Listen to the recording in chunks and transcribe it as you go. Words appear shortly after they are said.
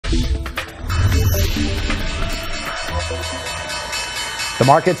The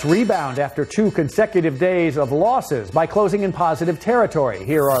markets rebound after 2 consecutive days of losses by closing in positive territory.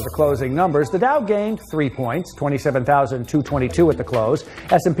 Here are the closing numbers. The Dow gained 3 points, 27,222 at the close.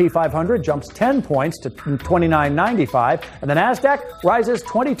 S&P 500 jumps 10 points to 2995, and the Nasdaq rises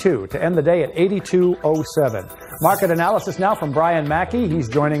 22 to end the day at 8207. Market analysis now from Brian Mackey. He's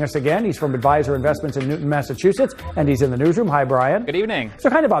joining us again. He's from Advisor Investments in Newton, Massachusetts, and he's in the newsroom. Hi, Brian. Good evening.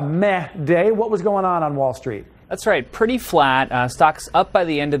 So kind of a meh day. What was going on Wall Street? That's right. Pretty flat. Stocks up by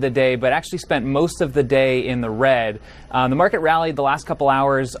the end of the day, but actually spent most of the day in the red. The market rallied the last couple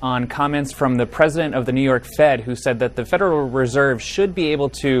hours on comments from the president of the New York Fed, who said that the Federal Reserve should be able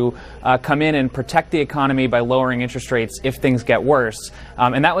to come in and protect the economy by lowering interest rates if things get worse.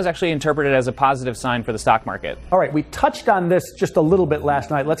 And that was actually interpreted as a positive sign for the stock market. All right. We touched on this just a little bit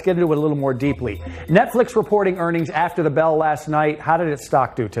last night. Let's get into it a little more deeply. Netflix reporting earnings after the bell last night. How did its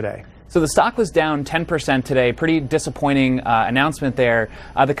stock do today? So the stock was down 10% today. Pretty disappointing announcement there.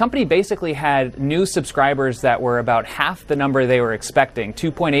 The company basically had new subscribers that were about half the number they were expecting,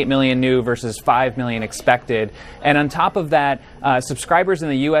 2.8 million new versus 5 million expected. And on top of that, subscribers in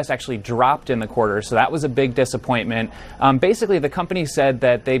the U.S. actually dropped in the quarter, so that was a big disappointment. Basically, the company said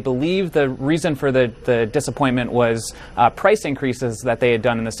that they believe the reason for the disappointment was price increases that they had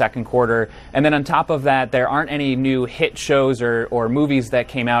done in the second quarter. And then on top of that, there aren't any new hit shows or movies that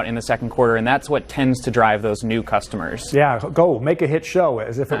came out in the second quarter, and that's what tends to drive those new customers. Yeah, go make a hit show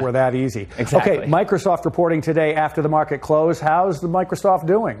as if it were that easy. Exactly. Okay, Microsoft reporting today after the market close. How's the Microsoft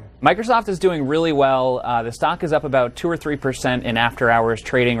doing? Microsoft is doing really well. The stock is up about 2 or 3% in after-hours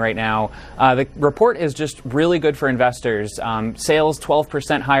trading right now. The report is just really good for investors. Sales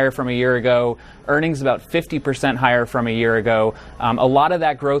 12% higher from a year ago. Earnings about 50% higher from a year ago. A lot of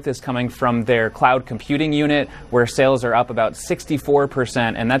that growth is coming from their cloud computing unit, where sales are up about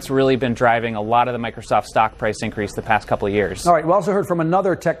 64%, and that's really been driving a lot of the Microsoft stock price increase the past couple of years. All right, we also heard from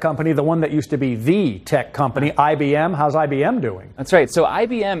another tech company, the one that used to be the tech company, IBM. How's IBM doing? That's right. So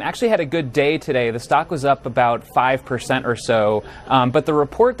IBM actually had a good day today. The stock was up about 5% or so, but the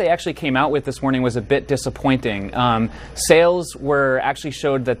report they actually came out with this morning was a bit disappointing. Sales actually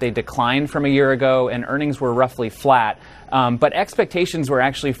showed that they declined from a year ago, and earnings were roughly flat. But expectations were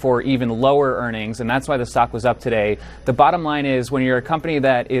actually for even lower earnings, and that's why the stock was up today. The bottom line is, when you're a company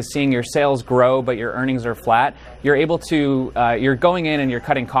that is seeing your sales grow but your earnings are flat, you're able to, you're going in and you're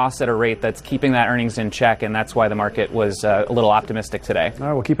cutting costs at a rate that's keeping that earnings in check, and that's why the market was a little optimistic today. All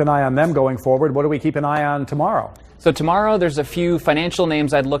right, we'll keep an eye on them going forward. What do we keep an eye on tomorrow? So tomorrow, there's a few financial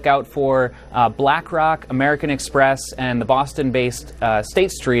names I'd look out for. BlackRock, American Express, and the Boston-based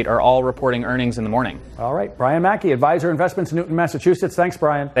State Street are all reporting earnings in the morning. All right, Brian Mackey, Advisor Investments in Newton, Massachusetts. Thanks,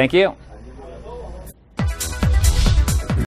 Brian. Thank you.